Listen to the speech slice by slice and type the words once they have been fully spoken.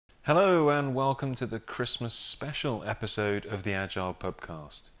Hello and welcome to the Christmas special episode of the Agile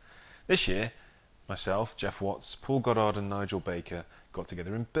Pubcast. This year, myself, Jeff Watts, Paul Goddard and Nigel Baker got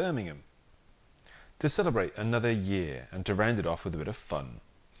together in Birmingham to celebrate another year and to round it off with a bit of fun.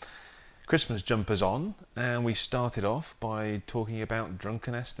 Christmas jumpers on, and we started off by talking about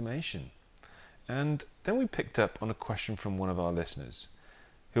drunken estimation. And then we picked up on a question from one of our listeners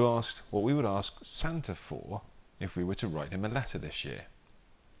who asked what we would ask Santa for if we were to write him a letter this year.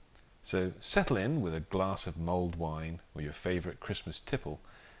 So settle in with a glass of mulled wine or your favourite Christmas tipple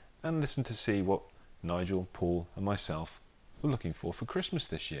and listen to see what Nigel, Paul and myself were looking for Christmas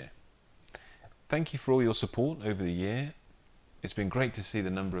this year. Thank you for all your support over the year. It's been great to see the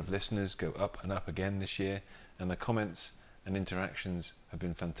number of listeners go up and up again this year, and the comments and interactions have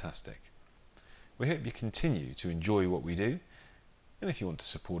been fantastic. We hope you continue to enjoy what we do, and if you want to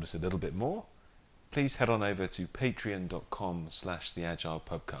support us a little bit more, please head on over to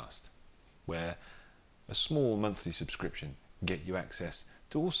patreon.com/theagilepubcast, where a small monthly subscription can get you access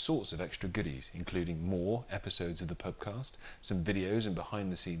to all sorts of extra goodies, including more episodes of the pubcast, some videos and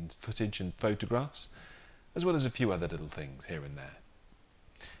behind-the-scenes footage and photographs, as well as a few other little things here and there.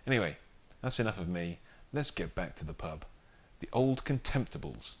 Anyway, that's enough of me. Let's get back to the pub, the Old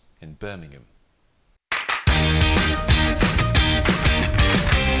Contemptibles in Birmingham.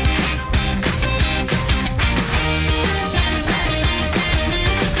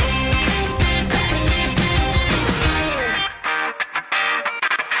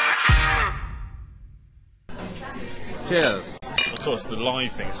 Cheers. Of course, the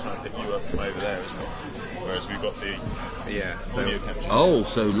live thing is trying to pick you up from over there, isn't it? Whereas we've got the audio capture. Oh,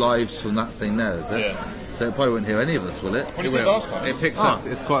 so lives from that thing there, is it? Yeah. So it probably won't hear any of us, will it? What did you think last time? It picks up.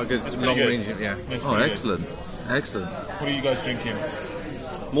 It's quite a good It's long pretty good. range. Yeah. It's Oh, pretty excellent. Excellent. good. What are you guys drinking?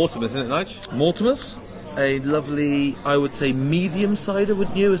 Mortimer's, isn't it, Nige? Mortimer's, a lovely, I would say, medium cider,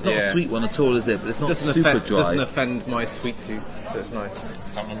 wouldn't you? It's not a Yeah. sweet one at all, is it? But it's not Doesn't super offend, dry. doesn't offend my sweet tooth, so it's nice.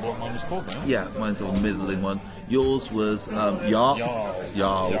 Can't remember what mine was called now. Yeah, mine's a middling one. Yours was Yarp.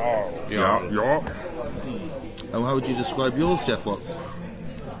 Jarl. Yarp. And how would you describe yours, Jeff Watts?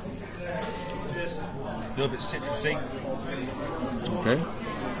 A little bit citrusy, Okay.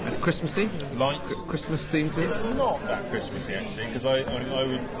 Christmassy? light. Christmas theme to It's it? not that Christmassy actually, because I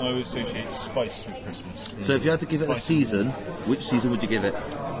would associate spice with Christmas. So if you had to give it a season, which season would you give it?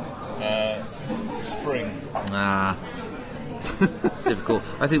 Spring. Ah. Difficult.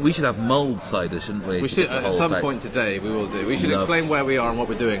 I think we should have mulled cider, shouldn't we? We to should, get the at whole some effect? point today, we will do. We should Love. explain where we are and what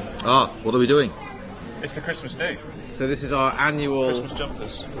we're doing. Ah, what are we doing? It's the Christmas do. So this is our annual Christmas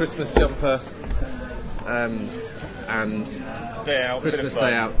jumpers. Christmas jumper and Day out. bit of Christmas fun.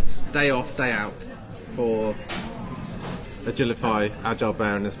 day out, day off, day out for Agilify, Agile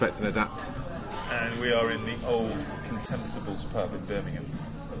Bear and Inspect and Adapt. And we are in the Old Contemptibles pub in Birmingham.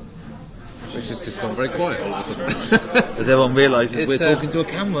 Which has just gone very quiet all of a sudden. As everyone realises It's, we're talking to a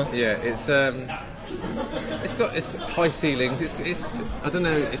camera. Yeah, it's high ceilings. It's I don't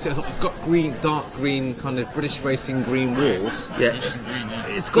know. It's got green, dark green, kind of British racing green walls. Yeah.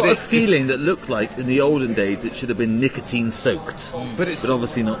 It's got But a ceiling that looked like in the olden days it should have been nicotine soaked. But it's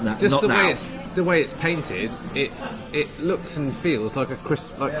obviously not, just not the now. way the way it's painted. It looks and feels like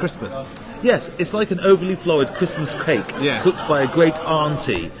like Christmas. Yes, it's like an overly florid Christmas cake Yes. cooked by a great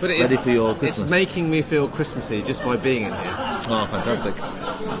auntie But ready for your Christmas. It's making me feel Christmassy just by being in here. Oh, fantastic.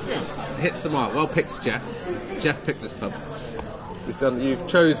 Hits the mark. Well picked, Jeff. Jeff picked this pub. You've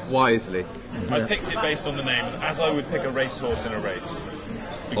chose wisely. I picked it based on the name, as I would pick a racehorse in a race.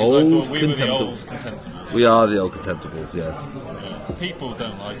 Because I Old thought we were the Contemptibles. Old Contemptibles. We are the old Contemptibles, yes. People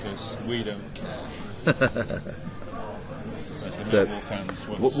don't like us, we don't care. As the So, Millwall fans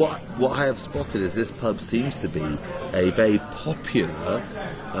once What I have spotted is this pub seems to be a very popular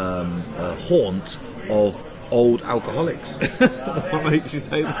haunt of old alcoholics. What makes you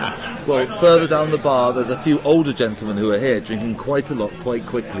say that? Well, further down the bar, there's a few older gentlemen who are here drinking quite a lot, quite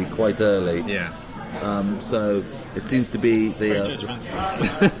quickly, quite early. Yeah. So it seems to be very the.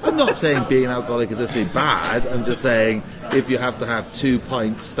 judgmental. I'm not saying being an alcoholic is necessarily bad. I'm just saying if you have to have 2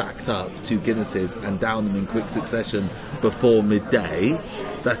 pints stacked up, 2 Guinnesses, and down them in quick succession before midday,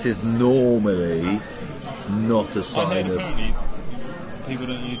 that is normally not a I sign heard of apparently people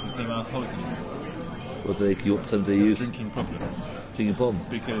don't use the term alcoholic anymore. what they somebody use Drinking problem. drinking problem.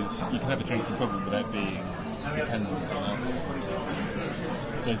 Because you can have a drinking problem without being dependent on alcohol.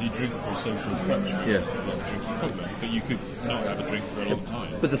 So if you drink for a social crutch, for Yeah. example, you have a drinking problem. But you could not have a drink for a long time.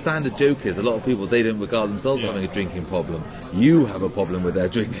 But the standard joke is a lot of people, they don't regard themselves Yeah. having a drinking problem. You have a problem with their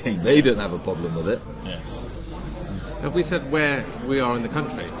drinking. They don't have a problem with it. Yes. Have we said where we are in the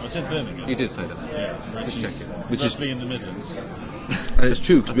country? I said Birmingham. You did say that. Yeah, which Just is checking. Which is- roughly in the Midlands. And it's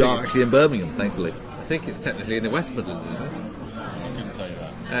true because we are actually in Birmingham, thankfully. I think it's technically in the West Midlands, isn't it? I couldn't tell you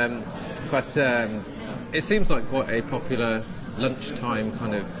that. But it seems like quite a popular lunchtime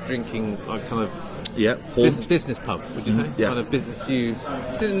kind of drinking, like kind of Yeah, haunt. business pub, would you say? Yeah. Kind of business.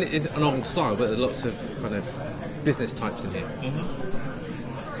 It's in an old style, but there's lots of kind of business types in here.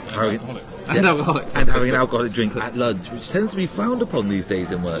 Having- Alcoholics. And alcoholics. and having an alcoholic drink at lunch, which tends to be frowned upon these days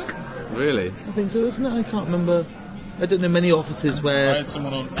in work. Really? I think so, isn't it? I can't remember. I don't know many offices I where. had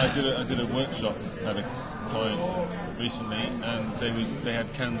someone on. I did a workshop at a client recently, and they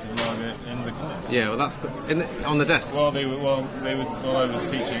had cans of lager in the cupboards. Yeah. Well, that's on the desks. While I was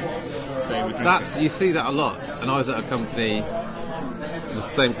teaching, they were drinking. You see that a lot. And I was at a company, the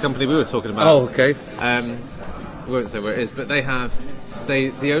same company we were talking about. Oh, okay. We won't say where it is, but they have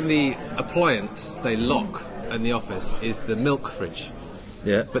the only appliance they lock in the office is the milk fridge,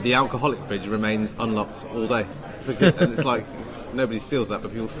 Yeah. but the alcoholic fridge remains unlocked all day. And it's like nobody steals that,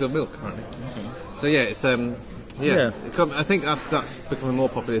 but people steal milk apparently. So yeah, it's Yeah. I think that's becoming more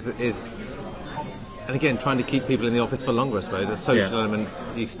popular. Is and again trying to keep people in the office for longer. I suppose a social Yeah. element.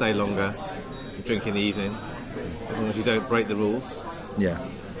 You stay longer, you drink in the evening, as long as you don't break the rules. Yeah.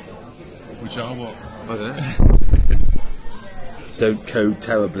 Which are what? I don't know. Don't code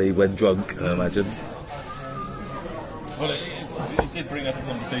terribly when drunk, I imagine. Well, it did bring up a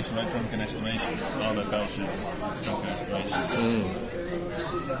conversation about drunken estimation. Arlo Belcher's drunken estimation.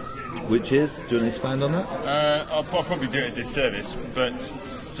 Which is? Do you want to expand on that? I'll probably do it a disservice, but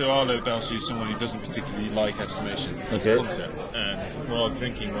so Arlo Belcher is someone who doesn't particularly like estimation as Okay. a concept, and while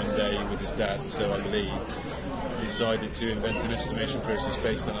drinking one day with his dad, so I believe, decided to invent an estimation process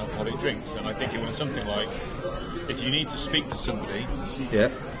based on alcoholic drinks. And I think it went something like, if you need to speak to somebody, Yeah.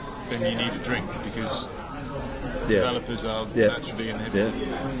 then you need a drink, because Yeah. developers are Yeah. naturally inhibited.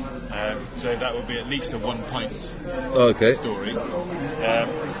 So that would be at least a 1 pint Okay. story.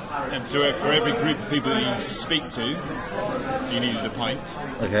 And so for every group of people that you needed to speak to, you needed a pint.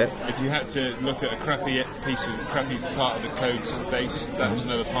 Okay. If you had to look at a crappy part of the code base, that was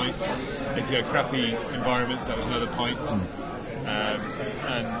another pint. If you had crappy environments, that was another pint.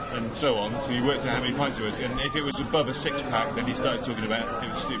 And so on. So you worked out how many pints it was. And if it was above a 6-pack, then you started talking about it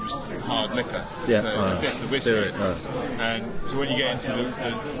was hard liquor. Yeah. So a fifth of whiskey. Spirits. And so when you get into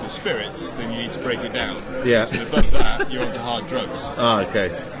the spirits, then you need to break it down. Yeah. So above that, you're onto hard drugs. Ah, okay.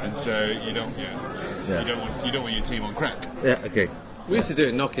 And so you don't want your team on crack. Yeah, okay. We used to do it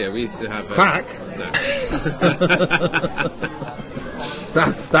in Nokia. We used to have Crack? No.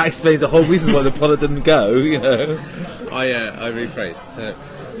 That explains the whole reason why the product didn't go, you know. I rephrase. So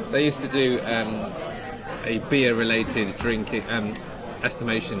they used to do a beer-related drinking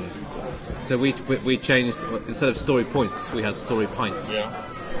estimation. So we changed, instead of story points, we had story pints.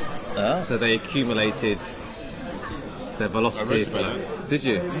 Yeah. So they accumulated their velocity. I wrote if you about like. Did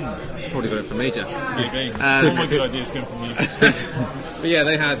you? Probably got it from Major. Maybe. All my good ideas come from you. But yeah,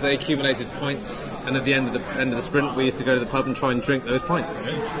 they accumulated points, and at the end of the sprint, we used to go to the pub and try and drink those pints.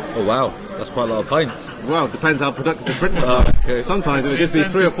 Oh, wow. That's quite a lot of pints. Well, it depends how productive the sprint was. Oh, okay. Sometimes it would just be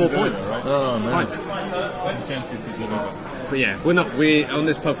 3 or 4 Incentive to points. deliver, Oh, no. Pints. Incentive to deliver. But yeah, we on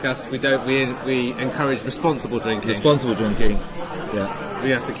this podcast we encourage responsible drinking. Responsible drinking. Yeah. We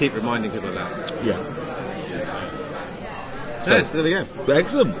have to keep reminding people of that. Yeah. Yes, there we go.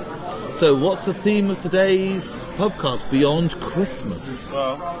 Excellent. So, what's the theme of today's podcast? Beyond Christmas.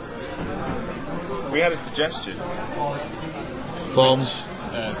 Well, we had a suggestion From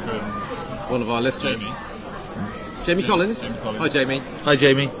from One of our listeners, Jamie. Jamie Collins. Jamie Collins. Hi, Jamie. Hi,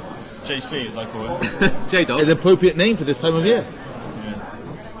 Jamie. JC, as I call it. J Dog. An appropriate name for this time of year.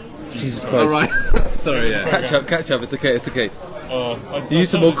 Jesus Christ. All right. Sorry, yeah. Catch up. It's okay. It's okay. I Use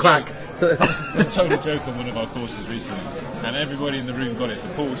some more crack. I told a joke on one of our courses recently, and everybody in the room got it.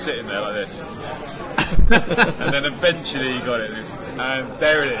 Paul was sitting there like this, and then eventually he got it, and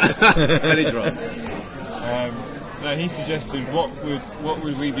there it is. Penny drops. Now he suggested what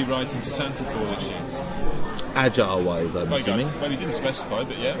would we be writing to Santa for this year? Agile-wise, I'm assuming. Well, he didn't specify,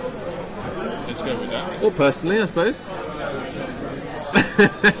 but yeah, let's go with that. Or personally, I suppose.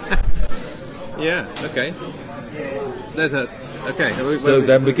 Yeah. Okay. There's a. Okay. So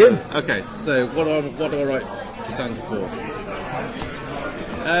then begin. Okay. So what do I write to Santa for?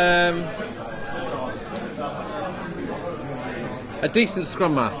 A decent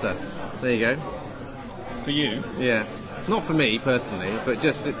Scrum Master. There you go. For you, Yeah. Not for me personally, but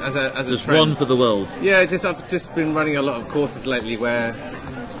just as a Just trend. one for the world. Yeah, I've just been running a lot of courses lately where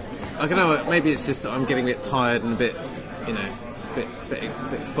I don't know. Maybe it's just I'm getting a bit tired and a bit, bit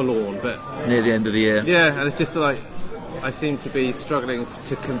forlorn. But Near the end of the year. yeah, and it's just like I seem to be struggling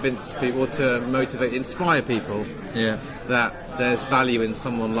to convince people, to motivate, inspire people Yeah. that there's value in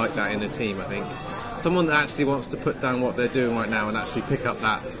someone like that in a team. I think someone that actually wants to put down what they're doing right now and actually pick up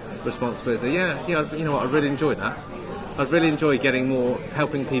that responsibility. Yeah, you know what? I really enjoy that. I'd really enjoy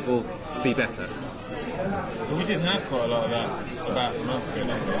helping people be better. But we did have quite a lot of that about a month ago,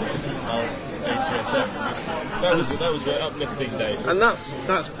 didn't we? Our ACSM. That was an uplifting day. And that's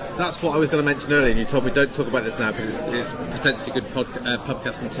what I was going to mention earlier. And you told me don't talk about this now because it's potentially good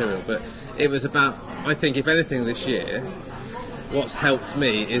podcast material. But it was about, I think, if anything, this year, what's helped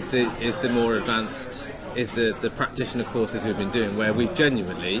me is the more advanced, is the practitioner courses we've been doing, where we've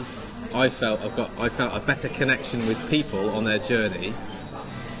genuinely, I felt a better connection with people on their journey,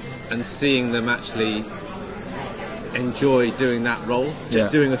 and seeing them actually enjoy doing that role,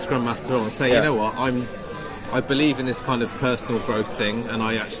 doing a Scrum Master role, and say, you know what, I believe in this kind of personal growth thing, and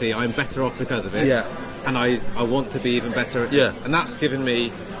I'm better off because of it. Yeah. And I want to be even better. Yeah. And that's given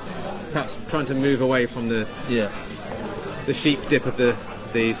me perhaps trying to move away from the sheep dip of the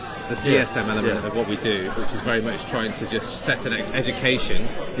CSM element of what we do, which is very much trying to just set an education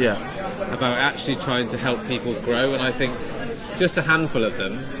about actually trying to help people grow. And I think just a handful of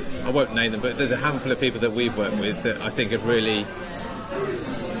them, I won't name them, but there's a handful of people that we've worked with that I think have really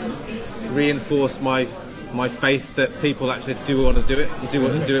reinforced my faith that people actually do want to do it and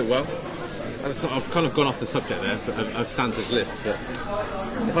do it well. And I've kind of gone off the subject there of Santa's list, but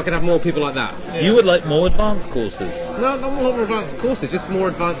if I could have more people like that. Yeah. You would like more advanced courses? No, not more advanced courses, just more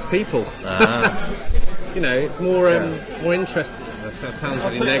advanced people. More interesting. That sounds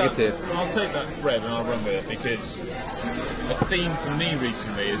really negative. I'll take that thread and I'll run with it, because a theme for me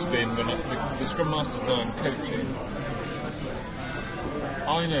recently has been when the Scrum Masters that I'm coaching,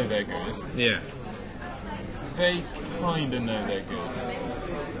 I know they're good. Yeah. They kind of know they're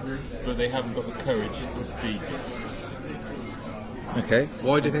good, but they haven't got the courage to be good. Okay.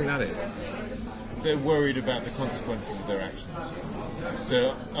 Why do you think that is? They're worried about the consequences of their actions.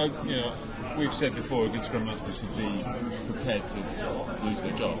 So, we've said before, a good Scrum Master should be prepared to lose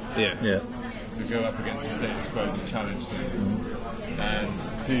their job. Yeah. To go up against the status quo, to challenge things,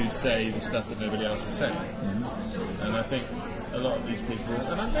 and to say the stuff that nobody else is saying. And I think a lot of these people,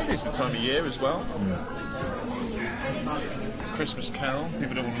 and maybe it's the time of year as well. Christmas Carol,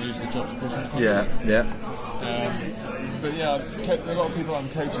 people don't want to lose their jobs at Christmas time. But a lot of people I'm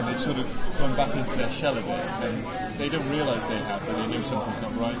coaching, they've sort of gone back into their shell a bit, and they don't realise they have, but they know something's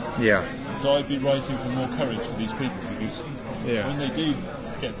not right. Yeah. So I'd be writing for more courage for these people, because when they do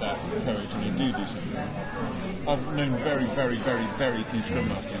get that courage and they do something, I've known very, very, very, very few Scrum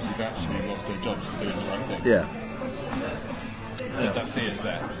Masters who've actually lost their jobs for doing the right thing. Yeah. That fear's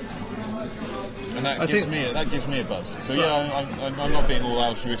there. And that gives me a buzz. So I'm not being all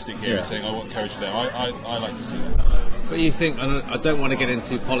altruistic here and saying I want courage for them. I like to see that. But you think, and I don't want to get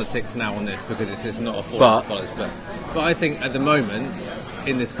into politics now on this because this is not a forum of politics, but I think at the moment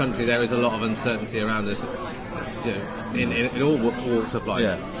in this country there is a lot of uncertainty around us, in all walks of life.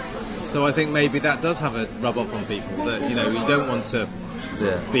 Yeah. So I think maybe that does have a rub off on people, that you don't want to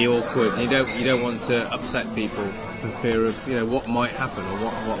be awkward. You don't want to upset people for fear of what might happen or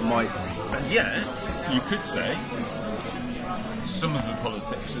what might. And yet you could say some of the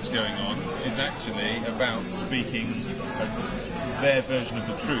politics that's going on is actually about speaking their version of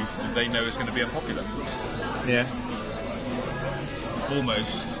the truth that they know is going to be unpopular. Yeah.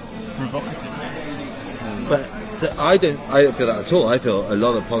 Almost provocatively. But I don't feel that at all. I feel a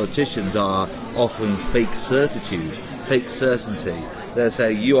lot of politicians are offering fake certitude, fake certainty. They're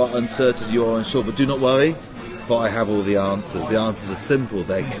saying, you are uncertain, you are unsure, but do not worry, for I have all the answers. The answers are simple,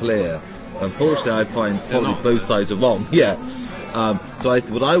 they're clear. Unfortunately, I find probably both sides are wrong. Yeah. So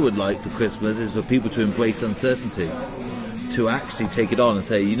what I would like for Christmas is for people to embrace uncertainty, to actually take it on and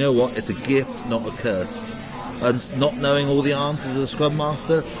say, you know what, it's a gift, not a curse. And not knowing all the answers as a Scrum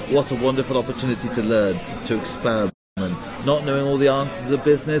Master, what a wonderful opportunity to learn, to experiment. Not knowing all the answers of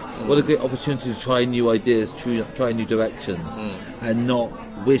business, what a great opportunity to try new ideas, try new directions, and not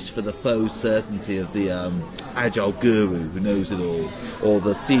wish for the faux certainty of the agile guru who knows it all, or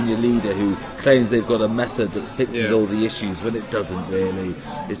the senior leader who claims they've got a method that fixes all the issues when it doesn't really.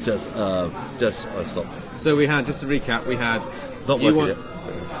 It's just stop. So we had, just to recap, we had. Not working it.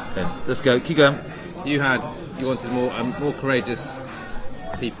 Okay. Let's go. Keep going. You wanted more courageous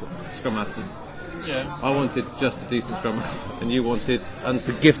people, Scrum Masters. Yeah. I wanted just a decent Scrum Master, and you wanted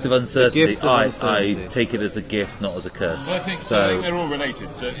the gift of uncertainty. I take it as a gift, not as a curse. Well, I think they're all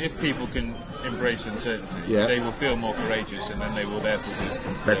related. So if people can embrace uncertainty, they will feel more courageous, and then they will therefore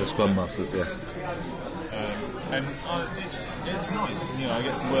be better Scrum Masters. Yeah. And it's nice, you know. I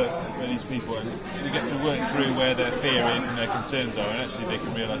get to work with these people, and we get to work through where their fear is and their concerns are, and actually they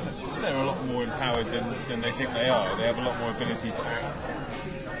can realise that they're a lot more empowered than they think they are. They have a lot more ability to act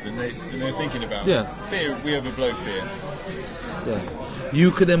than they're thinking about. Yeah. Fear, we overblow fear. Yeah.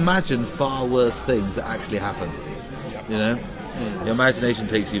 You can imagine far worse things that actually happen. You know? Your imagination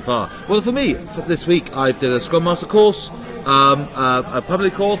takes you far. Well, for me, this week I did a Scrum Master course, a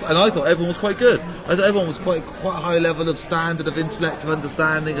public course, and I thought everyone was quite good. I thought everyone was quite a high level of standard, of intellect, of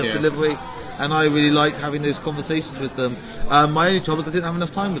understanding, of delivery, and I really liked having those conversations with them. My only trouble was I didn't have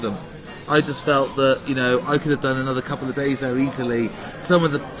enough time with them. I just felt that, you know, I could have done another couple of days there easily. Some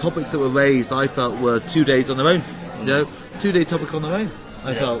of the topics that were raised I felt were 2 days on their own. You know, 2-day topic on their own.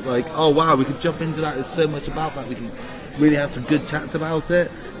 I felt like, oh wow, we could jump into that. There's so much about that. We can really have some good chats about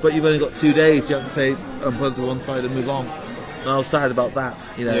it. But you've only got 2 days. You have to say and put it to one side and move on. And I was sad about that.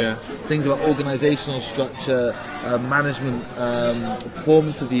 You know, things about organisational structure, management,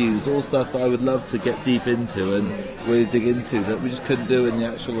 performance reviews, all stuff that I would love to get deep into and really dig into that we just couldn't do in the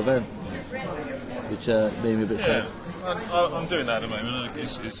actual event, which made me a bit sad. I'm doing that at the moment.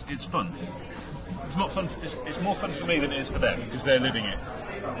 It's fun. It's not fun. It's more fun for me than it is for them because they're living it.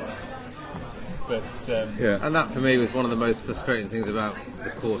 But and that for me was one of the most frustrating things about the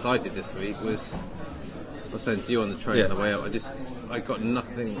course I did this week. Was I was saying to you on the train on the way up, I got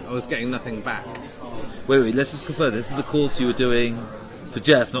nothing. I was getting nothing back. Wait, let's just confirm. This is the course you were doing for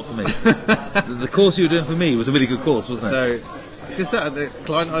Jeff, not for me. The course you were doing for me was a really good course, wasn't it? So, just that the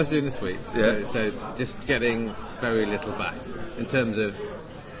client I was doing this week. Yeah. So just getting very little back in terms of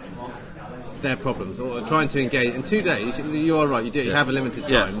their problems, or trying to engage. In 2 days, you are right. You have a limited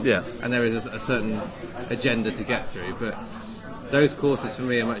time, and there is a certain agenda to get through. But those courses for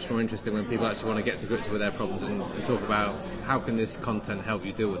me are much more interesting when people actually want to get to grips with their problems and talk about how can this content help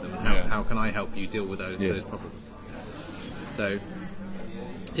you deal with them, and how can I help you deal with those problems. So,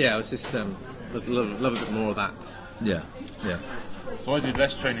 I was just love a bit more of that. Yeah. So I did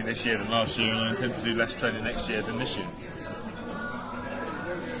less training this year than last year, and I intend to do less training next year than this year.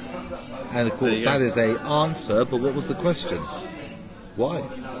 And of course, that is a answer. But what was the question? Why?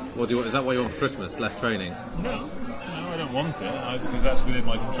 What do you want? Is that what you want for Christmas? Less training? No, I don't want it because that's within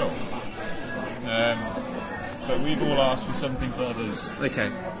my control. But we've all asked for something for others. Okay.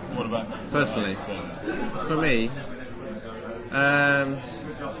 What about personally? Us, then? For me, I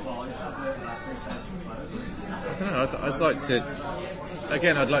don't know. I'd like to.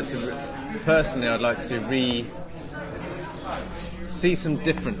 Again, I'd like to. Personally, I'd like to see something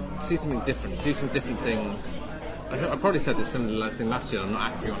different, do some different things. I probably said this similar thing last year. I'm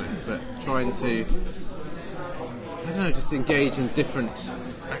not acting on it, but trying to, I don't know, just engage in different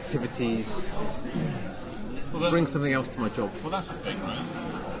activities, bring something else to my job. Well, that's the thing, right?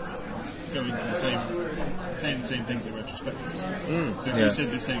 Go into saying the same things at retrospectives. So if you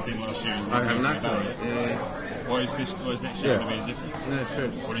said the same thing last year, and I haven't acted on it. Why is next year going to be different? Yeah, sure.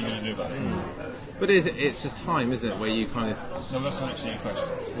 What are you going to do about it? But it's a time, isn't it, where you kind of... No, that's not actually a question.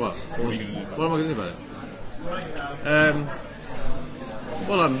 What? What are you going to do? What am I going to do about it?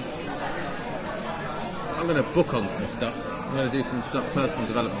 Well, I'm going to book on some stuff. I'm going to do some stuff personal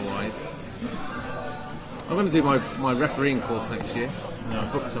development wise. I'm going to do my refereeing course next year.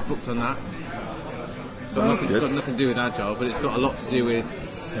 I've booked on that. Got nothing to do with Agile, but it's got a lot to do with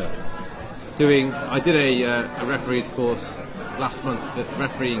doing. I did a referees course last month for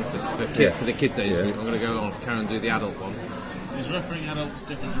refereeing for the kids age group. I'm going to go on carry on and do the adult one. Is refereeing adults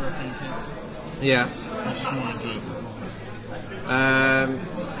different to refereeing kids? Yeah. Which is more enjoyable?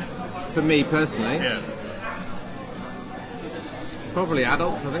 For me personally, probably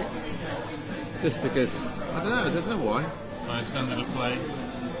adults. I think, just because I don't know why. Standard of play.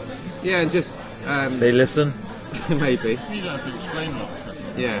 Yeah, and just they listen. Maybe. You don't have to explain a lot of stuff.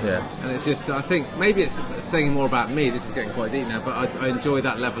 Yeah, and it's just, I think maybe it's saying more about me. This is getting quite deep now, but I enjoy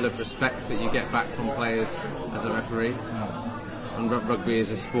that level of respect that you get back from players as a referee. And rugby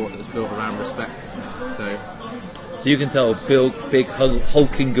is a sport that's built around respect. So you can tell big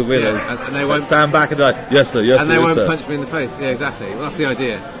hulking gorillas and they won't stand back and like, yes sir, yes sir. And they yes, won't sir. punch me in the face. Yeah, exactly. Well, that's the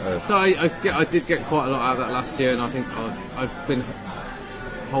idea. So I did get quite a lot out of that last year, and I think I've been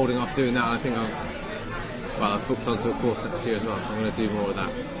holding off doing that. And I think I've booked onto a course next year as well, so I'm going to do more of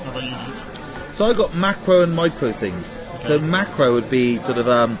that. How about you, Mitch? So I got macro and micro things. Okay. So macro would be sort of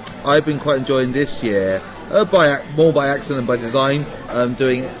I've been quite enjoying this year, more by accident than by design,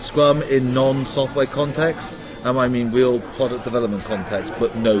 doing Scrum in non-software contexts. I mean real product development context,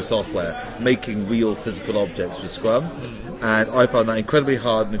 but no software, making real physical objects with Scrum. And I found that incredibly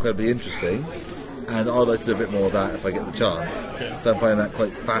hard and incredibly interesting. and I'd like to do a bit more of that if I get the chance. Okay. So I'm finding that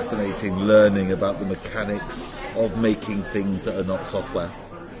quite fascinating, learning about the mechanics of making things that are not software.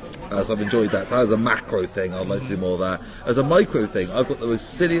 So I've enjoyed that. So as a macro thing, I'd like to do more of that. As a micro thing, I've got the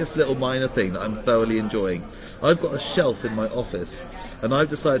most silliest little minor thing that I'm thoroughly enjoying. I've got a shelf in my office, and I've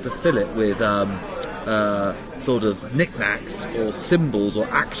decided to fill it with sort of knickknacks or symbols or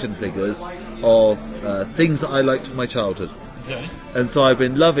action figures of things that I liked from my childhood. Okay. And so I've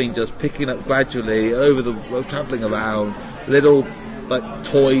been loving just picking up gradually travelling around little like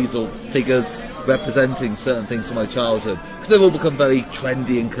toys or figures representing certain things from my childhood, because they've all become very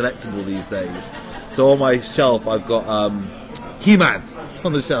trendy and collectible these days. So on my shelf I've got He-Man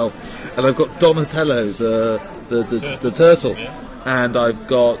on the shelf, and I've got Donatello the turtle, and I've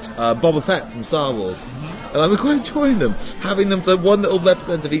got Boba Fett from Star Wars, and I'm quite enjoying them, having them for one little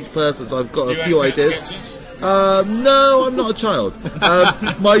represent of each person. So I've got a few ideas. Sketches? No, I'm not a child.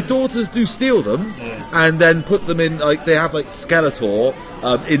 My daughters do steal them and then put them in, like, they have like Skeletor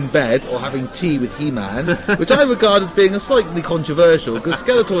in bed or having tea with He-Man, which I regard as being a slightly controversial, because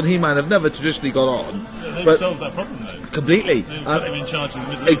Skeletor and He-Man have never traditionally got on. They've solved that problem though. Completely. They've put him in charge of the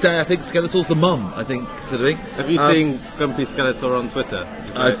Middle East. Exactly, I think Skeletor's the mum, I think, considering. Have you seen Grumpy Skeletor on Twitter?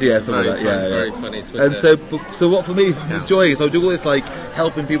 I see, yeah, some of that, yeah. Very funny Twitter. And so what for me, I'm enjoying it. So I do all this, like,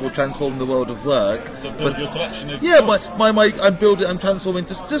 helping people transform the world of work. Build your collection of Yeah, toys. I'm building, I'm transforming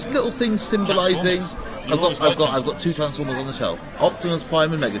just little things symbolising. Transformers. I've got two Transformers on the shelf, Optimus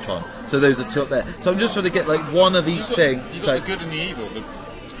Prime and Megatron. So those are two up there. So I'm just trying to get like one of each thing. You've got Like, the good and the evil.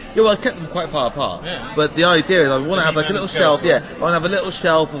 yeah, well, I kept them quite far apart. Yeah. But the idea is I want to have like a He-Man little and shelf. Skeletor. Yeah, I want to have a little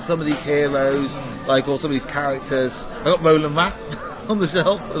shelf of some of these heroes, like, or some of these characters. I got Roland Rat on the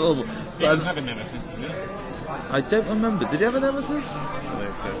shelf. He doesn't have a nemesis, does he? I don't remember. Did he have a nemesis? I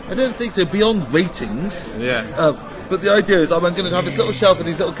think so. I don't think so. Beyond ratings. Yeah. But the idea is I'm going to have this little shelf of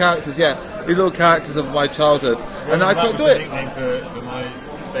these little characters, these little characters of my childhood, and I can't do That was it. the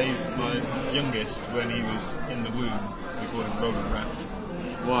nickname for my youngest when he was in the womb. We called him Roland Rat.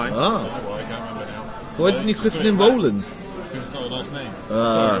 Why? I don't know why, I can't remember now. So why didn't you Just christen call him Rat, Roland? Because it's not a nice name.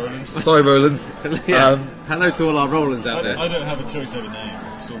 Sorry, Roland. Sorry, Roland. Yeah. Hello to all our Rolands out I there. don't have a choice over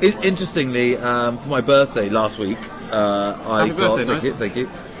names. It's sort of Interestingly, for my birthday last week, I Happy got birthday, thank you.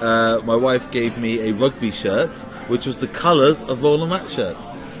 My wife gave me a rugby shirt, which was the colours of Roland Rat shirt.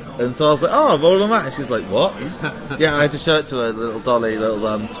 And so I was like, oh, Roland Rat. And she's like, what? Yeah, I had to show it to her, the little dolly,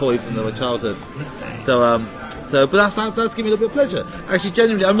 little toy from my childhood. But that's given me a little bit of pleasure. Actually,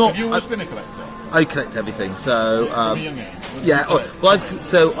 genuinely, I'm not. Have you always been a collector? I collect everything. So From a young age? What did yeah. you collect?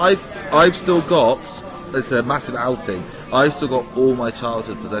 Well, I've still got. It's a massive outing. I've still got all my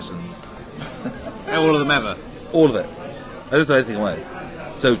childhood possessions. All of them ever. All of it. I don't throw anything away.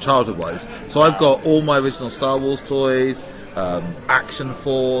 So childhood-wise, so I've got all my original Star Wars toys, Action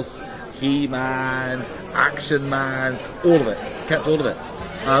Force, He-Man, Action Man, all of it. Kept all of it.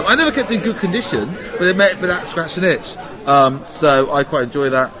 I never kept it in good condition, but that scratched an itch. So I quite enjoy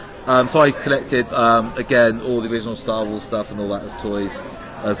that. So I collected again all the original Star Wars stuff and all that as toys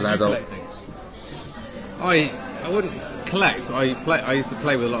as an Did you adult. collect things? I wouldn't collect. I used to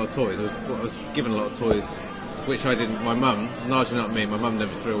play with a lot of toys. I was given a lot of toys, which I didn't. My mum, largely not me. My mum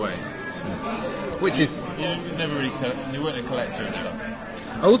never threw away. Which is You never really you weren't a collector and stuff.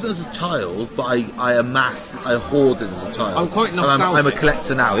 I wasn't as a child, but I hoarded as a child. I'm quite And nostalgic. I'm a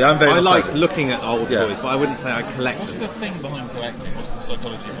collector now. Yeah, I'm very I like nostalgic. looking at old Yeah. toys, but I wouldn't say I collect What's them. the thing behind collecting? What's the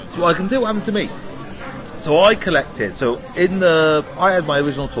psychology behind it? Well, I can tell you what happened to me. So I collected. I had my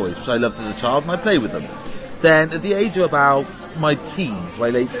original toys, which I loved as a child, and I played with them. Then, at the age of about my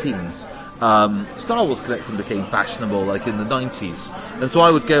late teens, Star Wars collecting became fashionable, like in the 90s, and so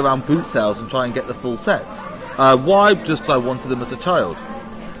I would go around boot sales and try and get the full set. Why? Just because I wanted them as a child.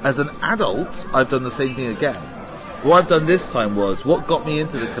 As an adult, I've done the same thing again. What I've done this time was, what got me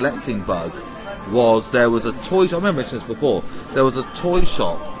into the collecting bug was there was a toy shop, I remember mentioning this before, there was a toy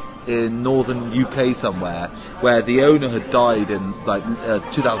shop in northern UK somewhere where the owner had died in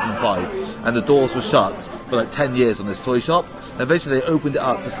 2005 and the doors were shut for like 10 years on this toy shop, and eventually they opened it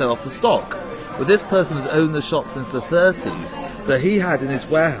up to sell off the stock. But this person had owned the shop since the 30s, so he had in his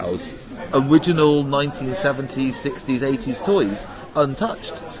warehouse original 1970s, 60s, 80s toys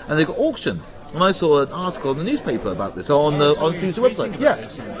untouched, and they got auctioned. And I saw an article in the newspaper about this on the BBC website. Yeah,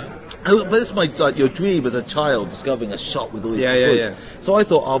 but this is your dream as a child, discovering a shop with all these toys. Yeah. So I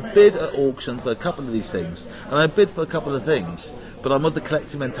thought I'll bid at auction for a couple of these things, and I bid for a couple of things. But I'm of the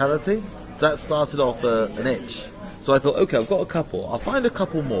collecting mentality, so that started off an itch. So I thought, okay, I've got a couple. I'll find a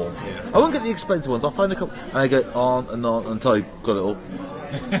couple more. I won't get the expensive ones. I'll find a couple, and I go on and on until I got it all.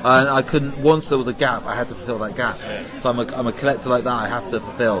 and I couldn't. Once there was a gap, I had to fulfill that gap. So I'm a collector like that. I have to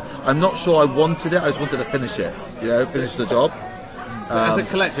fulfill. I'm not sure I wanted it. I just wanted to finish it. Finish the job. As a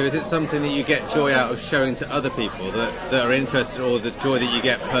collector, is it something that you get joy out of showing to other people that are interested, or the joy that you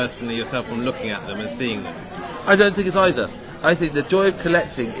get personally yourself from looking at them and seeing them? I don't think it's either. I think the joy of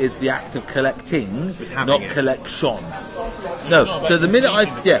collecting is the act of collecting, not collection. No. So the minute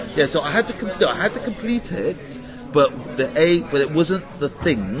so I had to complete it, but it wasn't the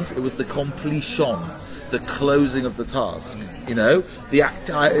things. It was the completion, the closing of the task.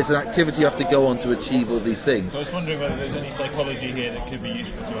 It's an activity you have to go on to achieve all these things. So I was wondering whether there's any psychology here that could be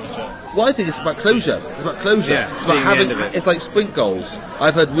useful to our job. Well, I think it's about closure. It's about closure. Yeah, it's about seeing the end of it. It's like sprint goals.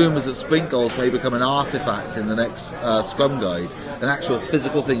 I've heard rumours that sprint goals may become an artefact in the next Scrum Guide, an actual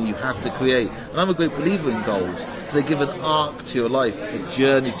physical thing you have to create. And I'm a great believer in goals. So they give an arc to your life, a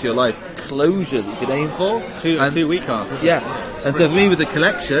journey to your life, closure that you can aim for. 2 week arc. Yeah. And so for me with the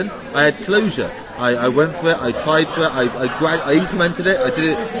collection, I had closure. I went for it, I tried for it, I implemented it, I did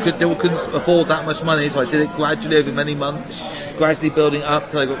it, couldn't afford that much money, so I did it gradually over many months, gradually building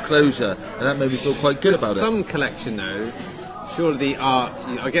up till I got closure, and that made me feel quite good about it. Some collection though, surely the arc,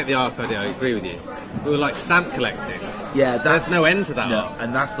 I get the arc idea, I agree with you, but like stamp collecting, yeah, there's no end to that. No,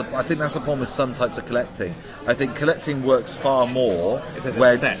 and I think that's the problem with some types of collecting. I think collecting works far more if there's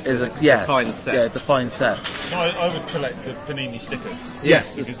where a set, defined set. Yeah, defined set. So I would collect the Panini stickers.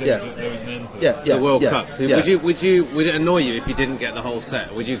 Yes, because there was an end to it. The World Cup. So would it annoy you if you didn't get the whole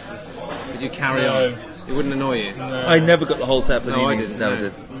set? Would you carry on? It wouldn't annoy you. No. I never got the whole set. No, I didn't. Never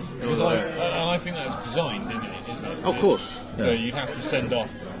did. And I think that's designed, isn't it? Of course. So you'd have to send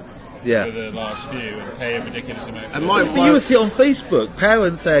off. For the last few and pay a ridiculous amount. And you would see on Facebook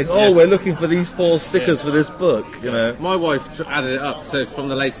parents saying, we're looking for these 4 stickers for this book, My wife added it up, so from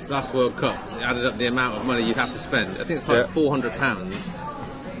the last World Cup, it added up the amount of money you'd have to spend. I think it's like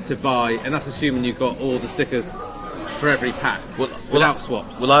 £400 to buy, and that's assuming you've got all the stickers for every pack, without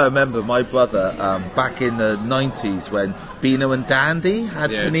swaps. Well, I remember my brother back in the 90s when Beano and Dandy had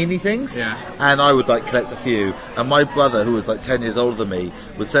Panini things, and I would collect a few, and my brother, who was 10 years older than me,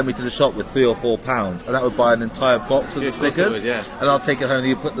 would send me to the shop with £3 or £4, and that would buy an entire box of the stickers, and I'll take it home and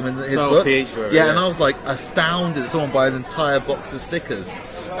he'd put them in his book. And I was astounded that someone buy an entire box of stickers.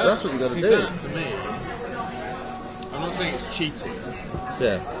 So that's what you got to do. That, for me, I'm not saying it's cheating,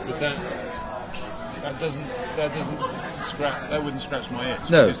 but that wouldn't scratch my itch.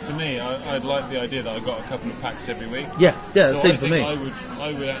 No. Because to me, I'd like the idea that I got a couple of packs every week. So same for me. I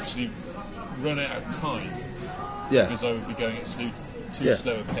would actually run out of time. Because I would be going at too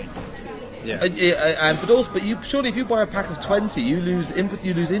slow a pace. But surely if you buy a pack of 20, you lose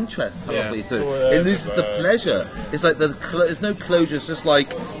interest halfway through. It loses the pleasure. It's like there's no closure. It's just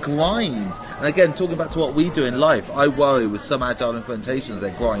grind. And again, talking back to what we do in life, I worry with some agile implementations,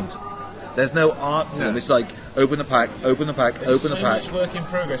 they're grind. There's no art to them. It's open a pack, open a pack, There's open a pack. There's so much work in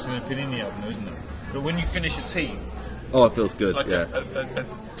progress in a Panini album, isn't there? But when you finish a team, it feels good. a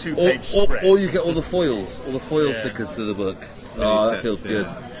 2-page spread, or you get all the foils stickers to the book. That feels good.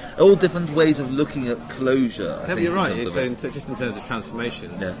 All different ways of looking at closure. You're right. So just in terms of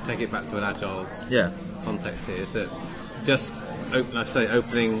transformation, take it back to an agile context here. Is that just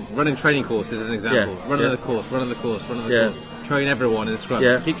running training courses as an example. Run another course. Train everyone in the scrum.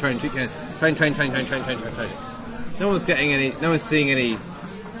 Keep training. Train. No one's seeing any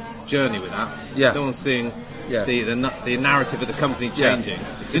journey with that. No one's seeing the narrative of the company changing.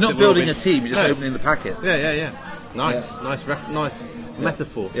 You're not building a team. You're just opening the packets. Nice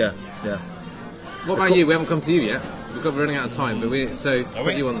metaphor. What about you? We haven't come to you yet. We're running out of time, but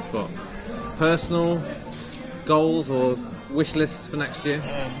put you on the spot. Personal goals or wish lists for next year?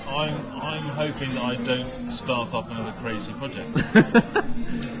 I'm hoping that I don't start off another crazy project.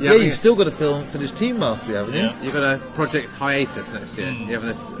 You've still got to finish Team Mastery, haven't you? You've got a project hiatus next year.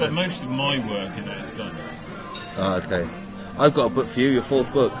 But most of my work in it is done. Okay. I've got a book for you, your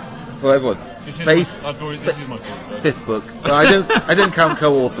 4th book. For everyone. This is my 4th book. 5th book. I don't count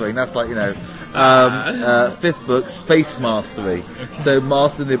co-authoring. That's 5th book, Space Mastery. Okay. So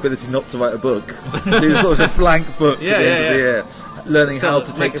mastering the ability not to write a book. So it's sort of a blank book at the end of the year. Learning how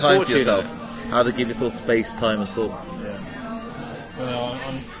to take time for yourself. How to give yourself space, time and thought. So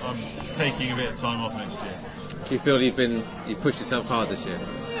I'm taking a bit of time off next year. Do you feel you've pushed yourself hard this year?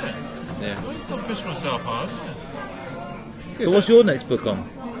 Yeah. I've got to push myself hard. So what's your next book on?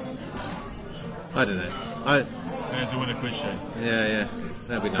 I don't know. How to win a quiz show. Yeah.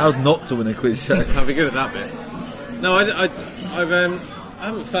 That'd be nice. How not to win a quiz show. I'll be good at that bit. No, I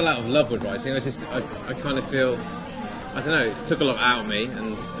haven't fell out of love with writing. I kind of feel I don't know, it took a lot out of me,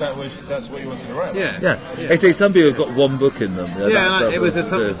 and That's what you wanted to write. yeah, They say some people have got one book in them. it was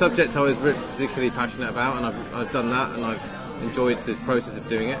a subject I was particularly passionate about, and I've done that, and I've enjoyed the process of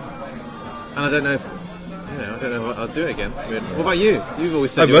doing it. And I don't know if I'll do it again. What about you? You've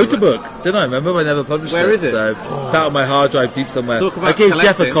always said I wrote a book, didn't I? Remember, I never published it. Where is it? So it's out on my hard drive deep somewhere. Talk about I gave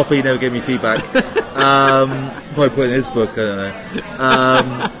Jeff a collecting. copy, he never gave me feedback. Probably put in his book, I don't know.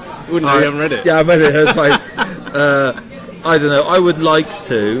 Wouldn't know you haven't read it. Yeah, I read it. It's fine. I don't know. I would like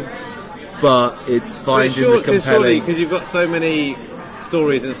to, but it's finding the compelling. Because you've got so many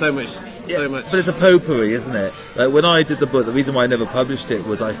stories and so much. But it's a potpourri, isn't it? Like when I did the book, the reason why I never published it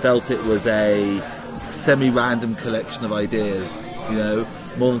was I felt it was a semi-random collection of ideas. You know,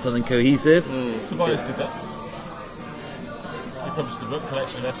 more than something cohesive. Tobias did that. He published a book,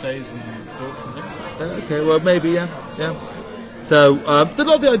 collection of essays and thoughts and things. Okay, well maybe, yeah. So a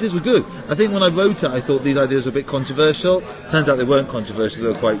lot of the ideas were good. I think when I wrote it, I thought these ideas were a bit controversial. Turns out they weren't controversial; they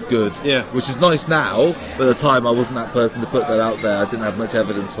were quite good. Yeah. Which is nice now, but at the time I wasn't that person to put that out there. I didn't have much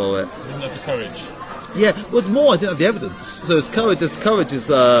evidence for it. Didn't have the courage. Yeah, well, more I didn't have the evidence. So it's courage. Courage is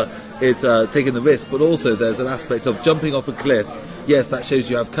taking the risk, but also there's an aspect of jumping off a cliff. Yes, that shows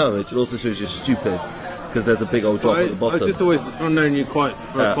you have courage. It also shows you're stupid because there's a big old drop at the bottom. I've just always known you quite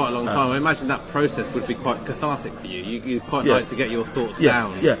a long time. I imagine that process would be quite cathartic for you. You quite like to get your thoughts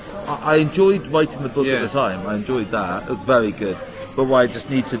down. Yeah, I enjoyed writing the book Yeah. at the time. I enjoyed that. It was very good. But what I just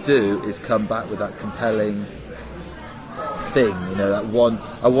need to do is come back with that compelling thing. You know, that one.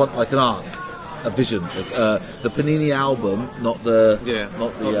 I want like an arc, a vision. The Panini album, not the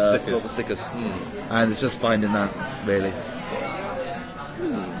stickers. And it's just finding that really.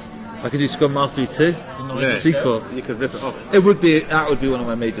 I could do Scrum Mastery 2, Yeah. sequel. You could rip it off. That would be one of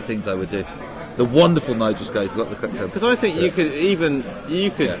my major things I would do. The wonderful Nigel Scales got the correct term. Because I think you could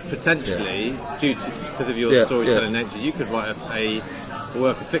potentially, because of your storytelling nature, you could write a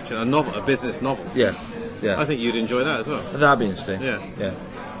work of fiction, a novel, a business novel. Yeah. I think you'd enjoy that as well. That'd be interesting. Yeah.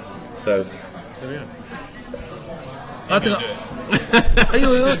 So. There we are. I think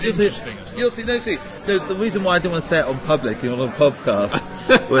you'll see. The reason why I didn't want to say it on public and on a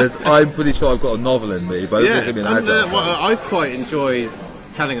podcast was I'm pretty sure I've got a novel in me, but I don't think it'll be an agile. I quite enjoy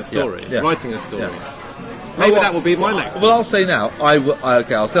telling a story, writing a story. Yeah. Maybe that will be my next one. Well, I'll say now.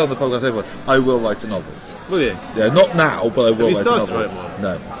 I'll say on the podcast. Everyone, I will write a novel. Will you? Yeah, not now, but I will Have you write a started novel. to write one?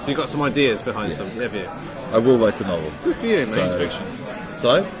 No, You've got some ideas behind something, have you? I will write a novel. Good for you, mate. Science fiction.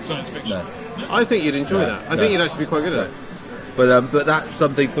 So, Science fiction. no. I think you'd enjoy that. I think you'd actually be quite good at it. But that's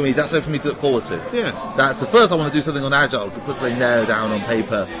something for me. That's something for me to look forward to. Yeah. That's the first. I want to do something on Agile. To put something there down on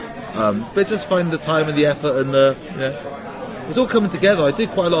paper. But just find the time and the effort and the. It's all coming together. I did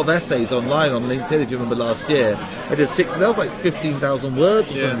quite a lot of essays online on LinkedIn. If you remember last year, I did 6. That was like 15,000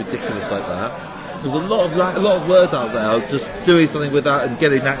 words or something ridiculous like that. There's a lot of words out there. Just doing something with that and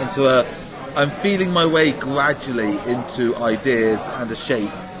getting that into a. I'm feeling my way gradually into ideas and a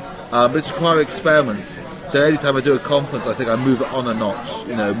shape. It's require experiments. So anytime I do a conference, I think I move it on a notch.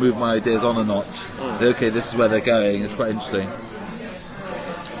 Move my ideas on a notch. Okay, this is where they're going. It's quite interesting.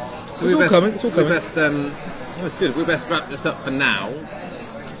 So It's all coming. That's good. We best wrap this up for now.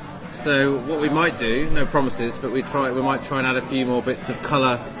 So what we might do, no promises, but we might try and add a few more bits of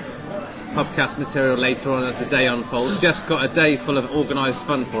colour podcast material later on as the day unfolds. Jeff's got a day full of organised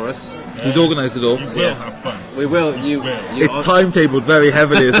fun for us. He's organised it all. You will have fun. We will. You It's timetabled very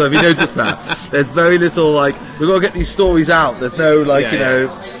heavily, so have you noticed that? There's very little, we've got to get these stories out. There's no,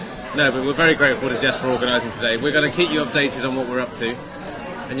 No, but we're very grateful to Jeff for organising today. We're going to keep you updated on what we're up to,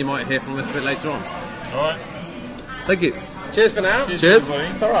 and you might hear from us a bit later on. All right. Thank you. Cheers for now. Cheers. everybody.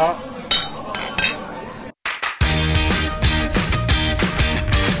 It's all right.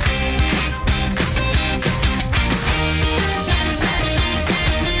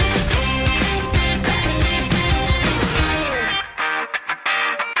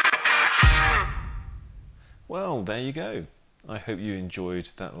 Well, there you go. I hope you enjoyed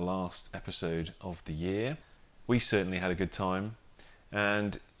that last episode of the year. We certainly had a good time.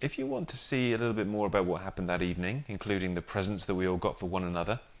 And if you want to see a little bit more about what happened that evening, including the presents that we all got for one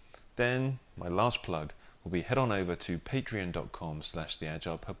another, then my last plug will be head on over to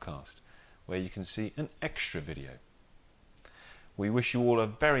patreon.com/theagilepubcast, where you can see an extra video. We wish you all a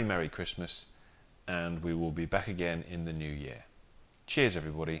very Merry Christmas, and we will be back again in the new year. Cheers,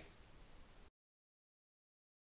 everybody.